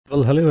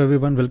Well, hello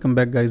everyone, welcome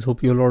back guys.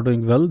 Hope you all are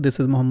doing well. This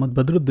is Mohammad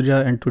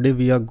Badruddin and today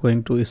we are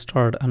going to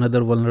start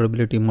another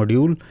vulnerability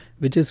module,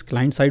 which is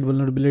client-side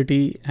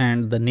vulnerability,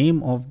 and the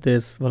name of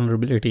this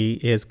vulnerability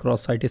is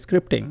cross-site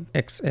scripting,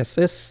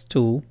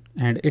 XSS2,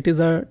 and it is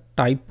a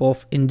type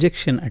of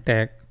injection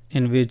attack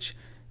in which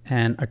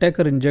an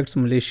attacker injects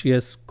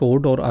malicious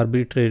code or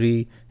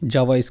arbitrary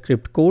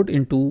JavaScript code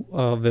into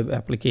a web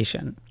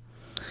application.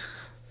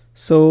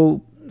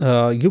 So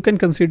you can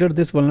consider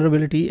this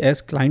vulnerability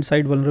as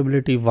client-side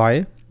vulnerability.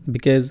 Why?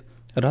 Because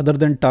rather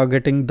than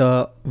targeting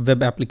the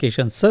web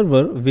application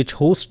server which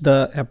hosts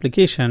the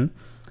application,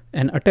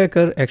 an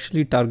attacker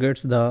actually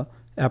targets the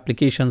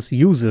application's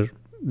user.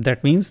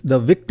 That means the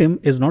victim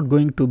is not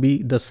going to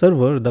be the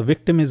server, the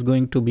victim is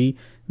going to be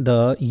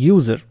the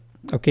user,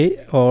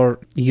 okay, or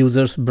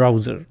user's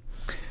browser.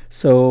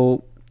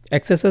 So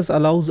XSS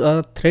allows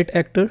a threat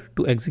actor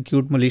to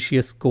execute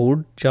malicious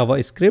code,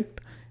 JavaScript,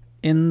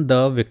 in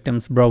the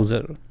victim's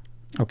browser,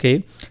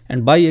 okay,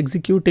 and by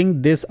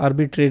executing this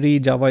arbitrary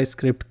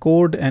JavaScript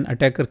code, an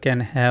attacker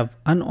can have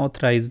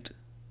unauthorized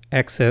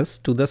access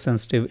to the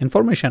sensitive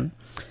information.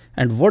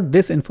 And what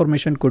this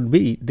information could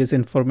be, this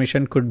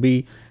information could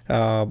be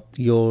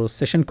your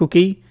session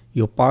cookie,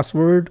 your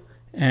password,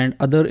 and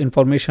other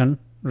information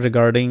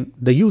regarding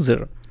the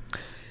user.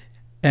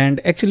 And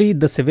actually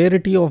the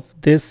severity of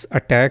this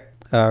attack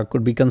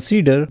could be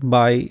considered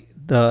by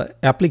the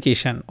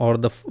application or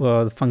the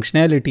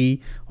functionality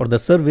or the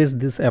service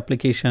this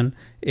application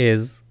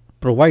is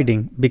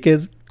providing.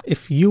 Because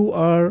if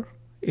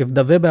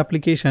the web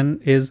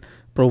application is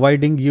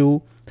providing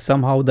you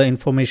somehow the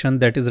information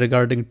that is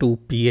regarding to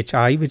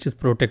PHI, which is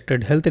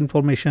protected health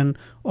information,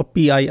 or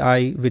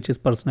PII, which is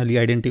personally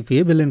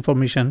identifiable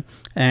information,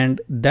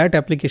 and that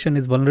application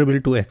is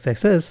vulnerable to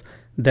XSS,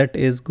 that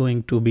is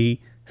going to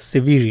be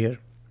severe,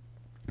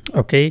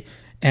 okay.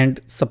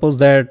 And suppose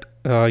that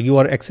you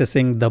are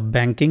accessing the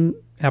banking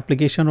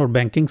application or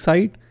banking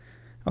site,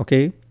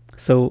 okay,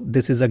 so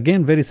this is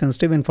again very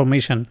sensitive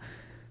information.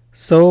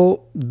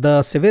 So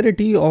the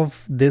severity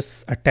of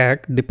this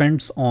attack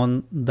depends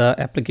on the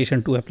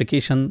application to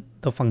application,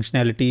 the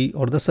functionality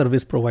or the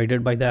service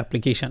provided by the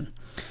application.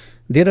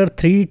 There are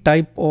three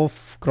types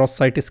of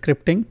cross-site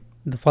scripting.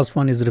 The first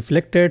one is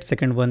reflected,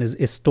 second one is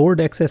stored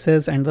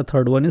XSS, and the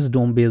third one is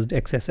DOM-based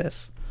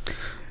XSS.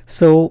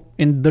 So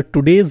in the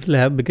today's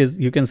lab, because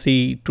you can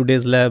see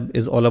today's lab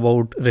is all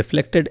about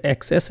reflected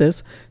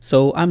XSS,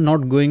 so I'm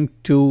not going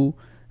to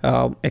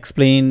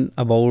explain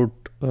about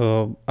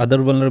other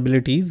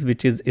vulnerabilities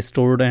which is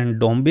stored and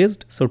DOM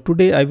based. So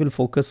today I will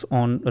focus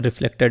on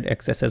reflected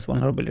XSS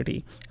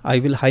vulnerability. I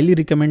will highly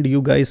recommend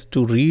you guys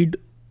to read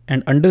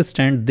and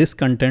understand this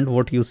content,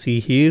 what you see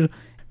here,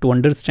 to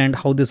understand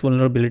how this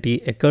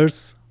vulnerability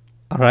occurs,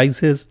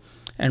 arises,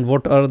 and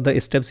what are the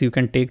steps you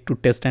can take to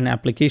test an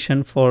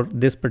application for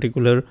this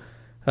particular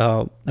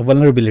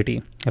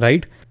vulnerability,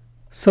 right?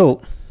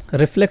 So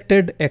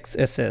reflected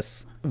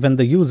XSS, when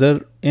the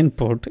user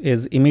input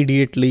is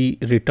immediately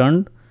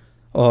returned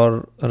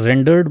or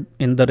rendered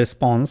in the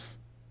response,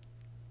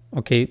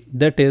 okay,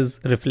 that is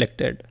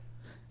reflected.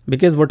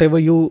 Because whatever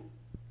you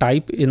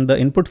type in the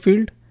input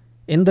field,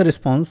 in the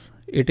response,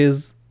 it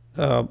is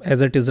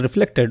as it is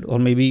reflected, or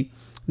maybe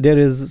there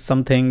is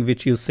something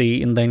which you see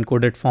in the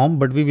encoded form,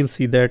 but we will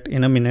see that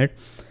in a minute.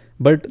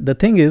 But the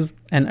thing is,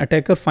 an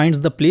attacker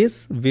finds the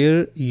place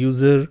where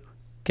user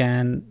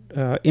can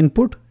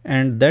input,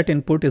 and that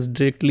input is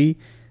directly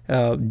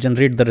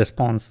generate the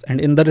response,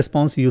 and in the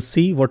response you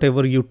see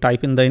whatever you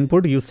type in the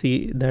input, you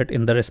see that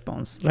in the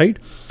response, right?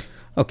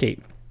 Okay,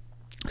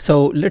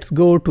 so let's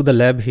go to the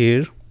lab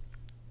here,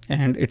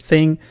 and it's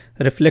saying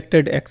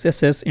reflected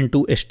XSS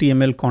into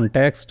HTML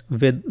context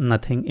with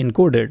nothing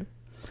encoded.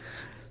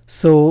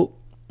 So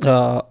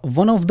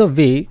one of the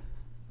way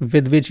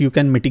with which you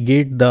can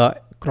mitigate the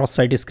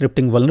cross-site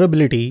scripting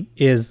vulnerability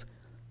is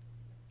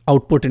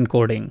output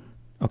encoding,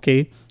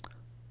 okay.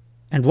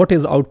 And what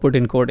is output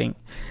encoding?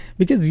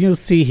 Because you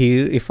see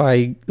here, if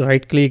I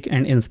right click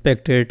and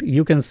inspect it,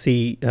 you can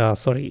see,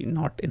 sorry,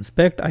 not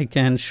inspect, I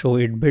can show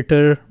it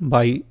better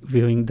by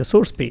viewing the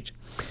source page.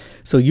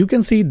 So you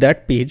can see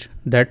that page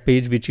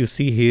which you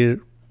see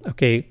here,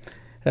 okay.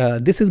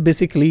 This is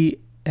basically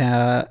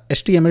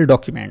HTML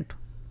document,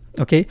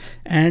 okay,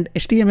 and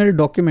HTML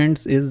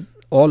documents is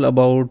all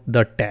about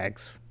the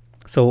tags.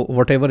 So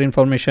whatever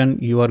information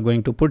you are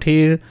going to put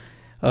here,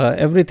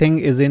 everything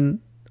is in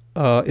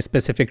a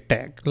specific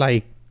tag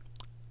like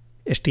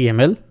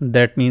HTML.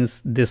 That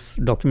means this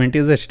document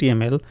is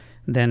HTML.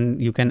 Then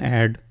you can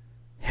add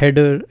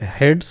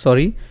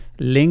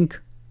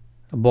link,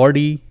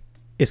 body,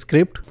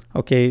 script,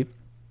 okay,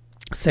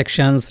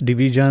 sections,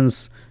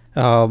 divisions,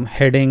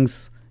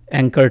 headings,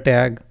 anchor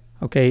tag,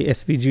 okay,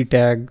 SVG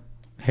tag,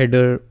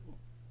 header,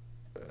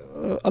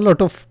 a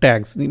lot of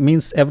tags. It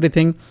means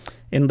everything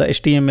in the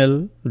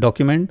HTML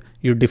document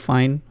you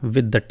define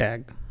with the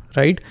tag,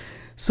 right?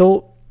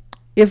 So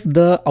if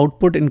the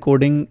output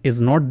encoding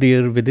is not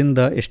there within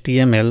the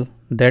HTML,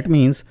 that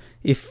means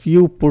if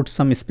you put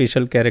some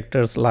special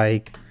characters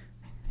like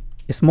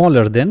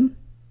smaller than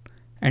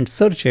and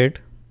search it,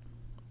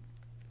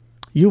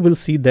 you will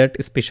see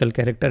that special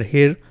character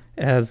here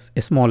as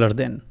smaller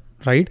than,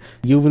 right?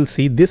 You will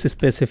see this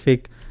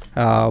specific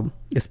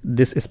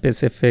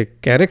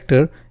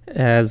character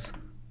as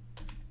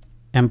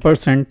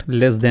ampersand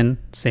less than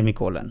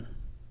semicolon,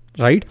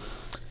 right?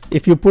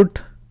 If you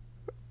put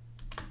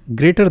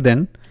greater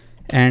than,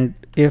 and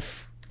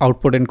if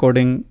output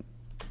encoding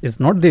is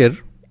not there,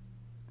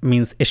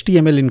 means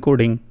HTML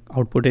encoding,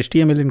 output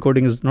HTML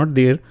encoding is not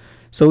there,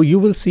 so you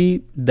will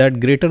see that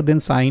greater than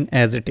sign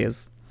as it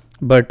is.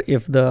 But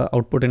if the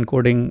output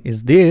encoding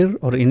is there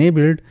or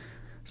enabled,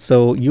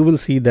 so you will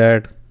see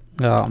that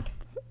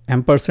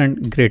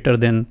ampersand greater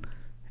than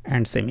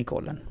and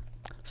semicolon.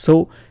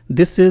 So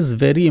this is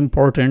very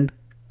important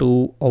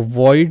to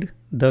avoid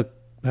the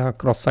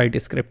cross-site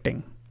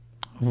scripting.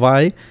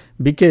 Why?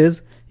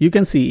 Because you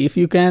can see if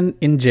you can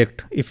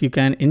inject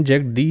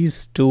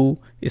these two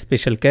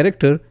special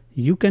character,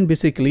 you can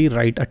basically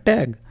write a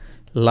tag.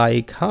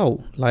 Like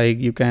how? Like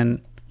you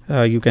can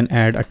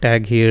add a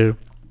tag here,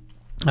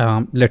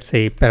 let's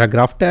say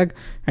paragraph tag,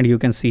 and you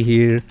can see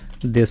here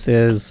this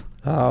is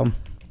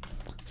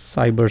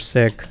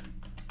cybersec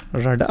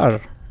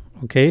radar,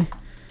 okay,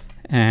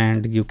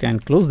 and you can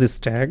close this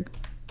tag.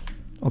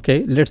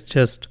 Okay, let's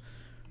just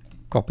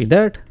copy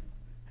that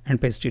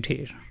and paste it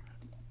here,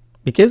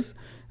 because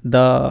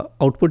the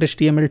output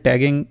HTML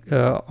tagging,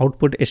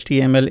 output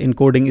HTML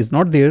encoding is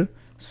not there,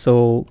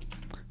 so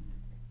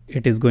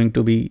it is going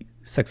to be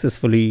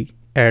successfully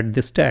add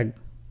this tag.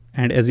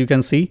 And as you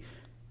can see,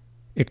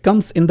 it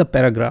comes in the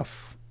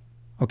paragraph.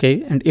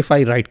 Okay, and if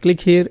I right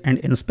click here and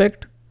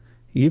inspect,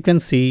 you can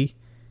see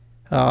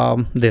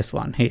this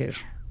one here,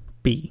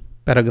 P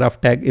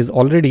paragraph tag is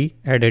already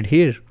added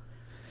here.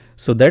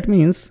 So that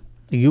means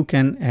you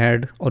can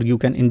add or you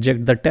can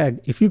inject the tag.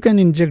 If you can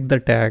inject the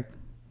tag,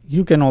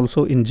 you can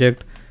also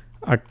inject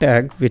a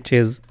tag which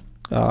is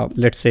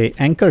let's say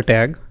anchor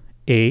tag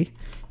A,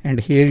 and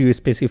here you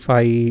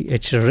specify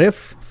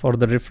href for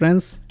the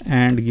reference,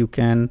 and you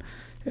can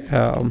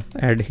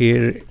add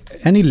here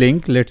any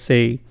link, let's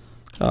say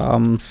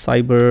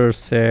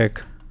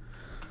cybersec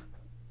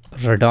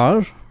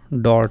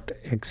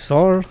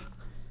radar.xor,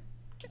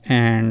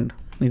 and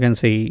you can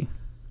say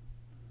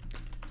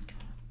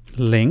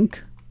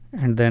link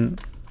and then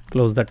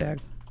close the tag.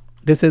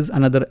 This is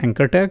another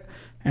anchor tag,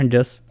 and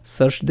just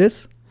search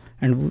this,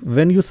 and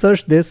when you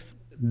search this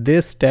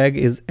tag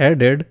is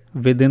added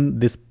within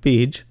this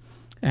page.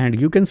 And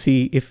you can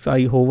see if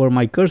I hover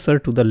my cursor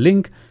to the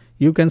link,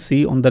 you can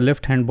see on the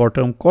left hand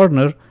bottom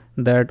corner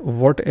that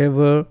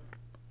whatever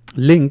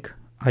link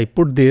I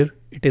put there,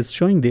 it is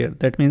showing there.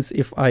 That means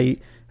if I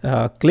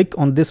click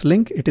on this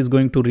link, it is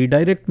going to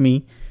redirect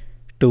me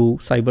to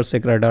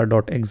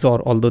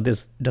cybersecradar.xor, although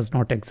this does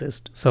not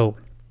exist. So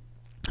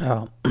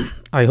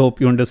I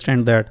hope you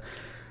understand that.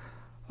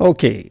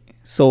 Okay,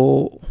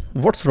 so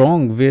what's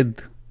wrong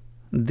with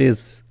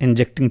this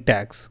injecting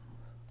tags?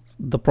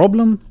 The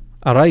problem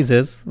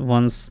arises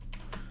once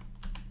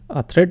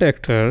a threat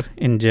actor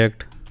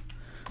inject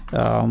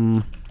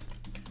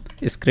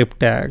script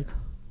tag.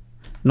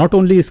 Not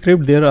only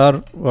script, there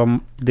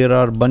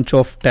are bunch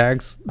of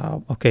tags.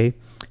 Okay,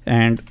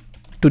 and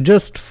to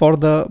just for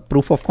the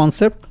proof of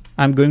concept,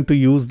 I'm going to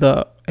use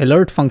the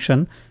alert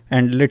function,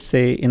 and let's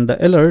say in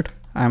the alert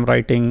I'm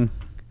writing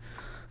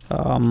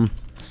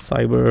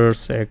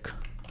cybersec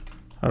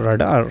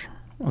radar.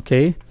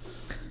 Okay,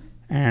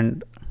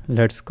 and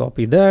let's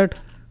copy that,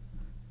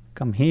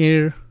 come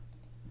here,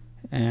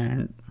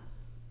 and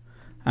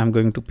I'm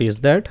going to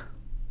paste that.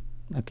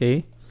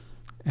 Okay,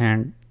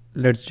 and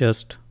let's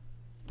just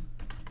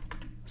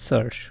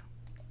search.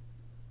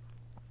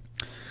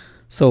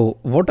 So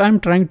what I'm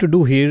trying to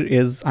do here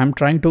is I'm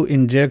trying to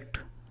inject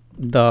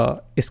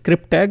the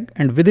script tag,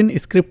 and within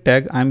script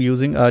tag I'm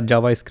using a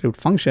JavaScript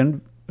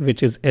function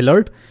which is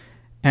alert,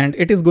 and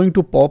it is going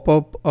to pop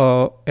up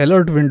a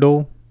alert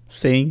window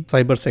saying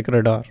cybersec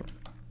radar.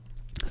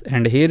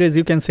 And here, as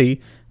you can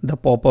see, the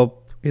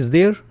pop-up is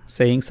there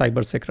saying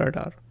cybersec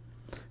radar.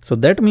 So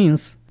that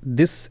means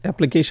this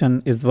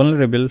application is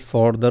vulnerable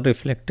for the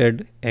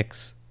reflected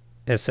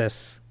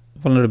XSS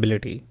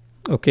vulnerability.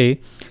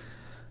 Okay.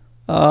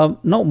 Now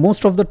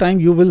most of the time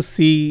you will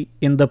see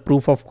in the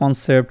proof of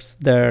concepts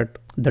that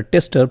the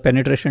tester,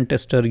 penetration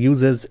tester,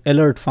 uses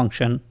alert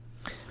function.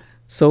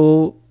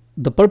 So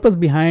the purpose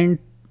behind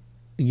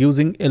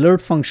using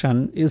alert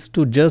function is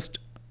to just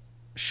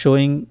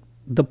showing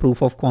the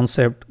proof of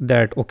concept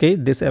that okay,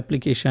 this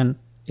application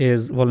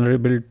is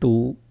vulnerable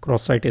to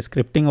cross-site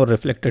scripting or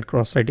reflected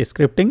cross-site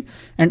scripting,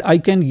 and I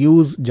can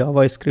use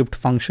JavaScript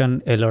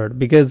function alert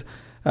because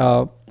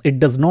it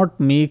does not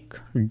make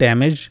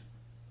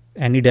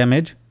any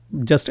damage,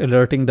 just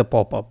alerting the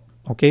pop-up.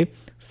 Okay,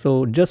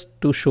 so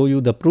just to show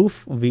you the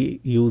proof,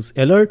 we use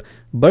alert,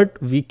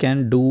 but we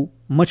can do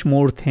much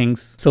more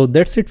things. So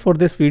that's it for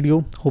this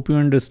video. Hope you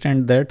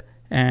understand that,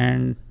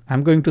 and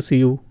I'm going to see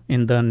you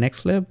in the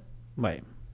next lab. Bye.